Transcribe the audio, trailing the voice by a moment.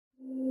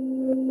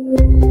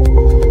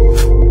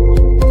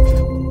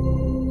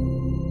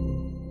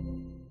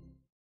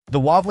The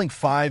WAVLINK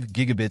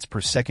 5Gbps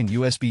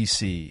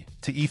USB-C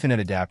to Ethernet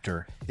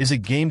adapter is a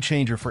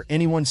game-changer for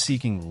anyone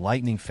seeking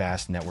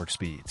lightning-fast network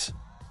speeds.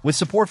 With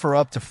support for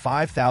up to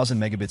 5,000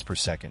 megabits per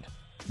second,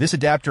 this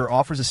adapter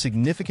offers a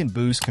significant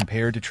boost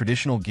compared to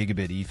traditional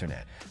gigabit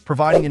Ethernet,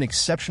 providing an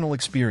exceptional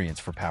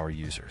experience for power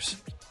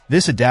users.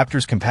 This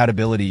adapter's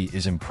compatibility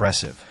is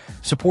impressive,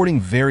 supporting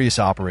various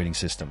operating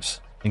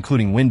systems,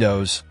 including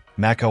Windows,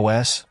 Mac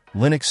OS,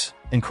 Linux,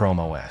 and Chrome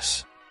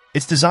OS.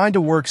 It's designed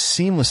to work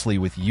seamlessly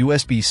with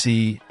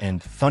USB-C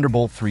and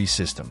Thunderbolt 3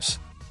 systems,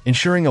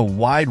 ensuring a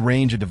wide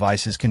range of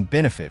devices can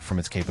benefit from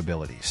its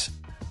capabilities.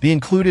 The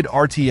included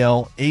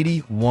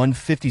RTL8157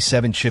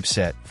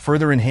 chipset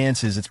further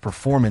enhances its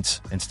performance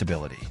and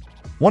stability.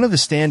 One of the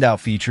standout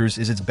features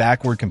is its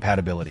backward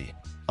compatibility,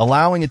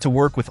 allowing it to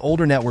work with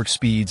older network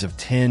speeds of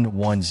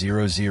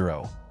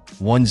 10.100,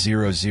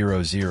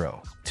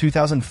 1000,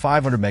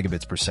 2500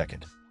 megabits per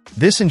second.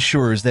 This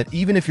ensures that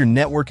even if your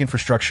network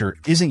infrastructure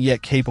isn't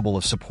yet capable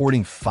of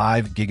supporting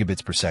 5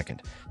 gigabits per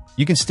second,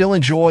 you can still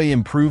enjoy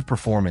improved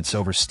performance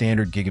over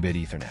standard gigabit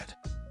Ethernet.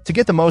 To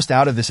get the most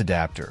out of this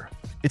adapter,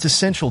 it's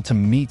essential to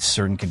meet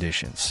certain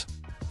conditions.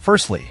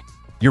 Firstly,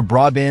 your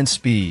broadband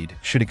speed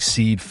should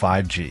exceed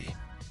 5G.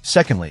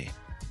 Secondly,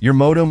 your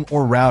modem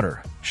or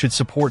router should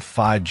support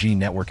 5G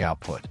network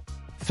output.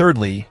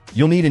 Thirdly,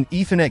 you'll need an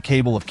Ethernet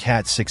cable of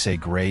Cat 6A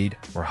grade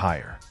or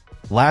higher.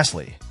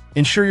 Lastly,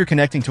 ensure you're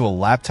connecting to a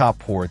laptop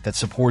port that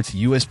supports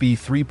USB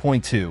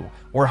 3.2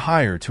 or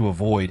higher to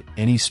avoid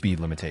any speed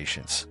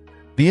limitations.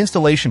 The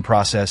installation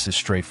process is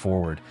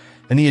straightforward,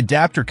 and the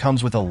adapter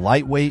comes with a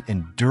lightweight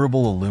and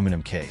durable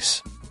aluminum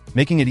case,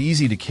 making it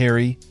easy to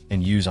carry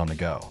and use on the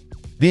go.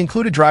 The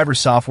included driver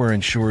software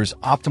ensures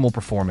optimal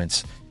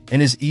performance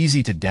and is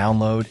easy to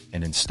download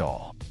and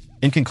install.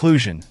 In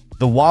conclusion,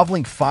 the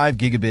WAVLINK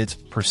 5Gbps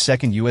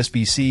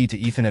USB-C to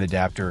Ethernet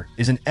adapter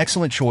is an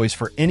excellent choice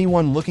for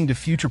anyone looking to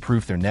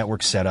future-proof their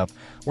network setup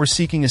or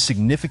seeking a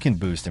significant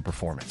boost in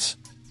performance.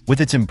 With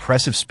its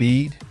impressive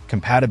speed,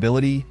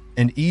 compatibility,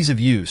 and ease of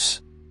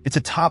use, it's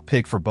a top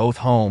pick for both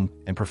home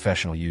and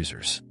professional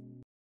users.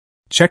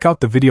 Check out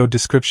the video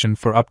description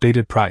for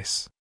updated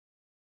price.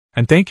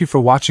 And thank you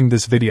for watching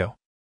this video.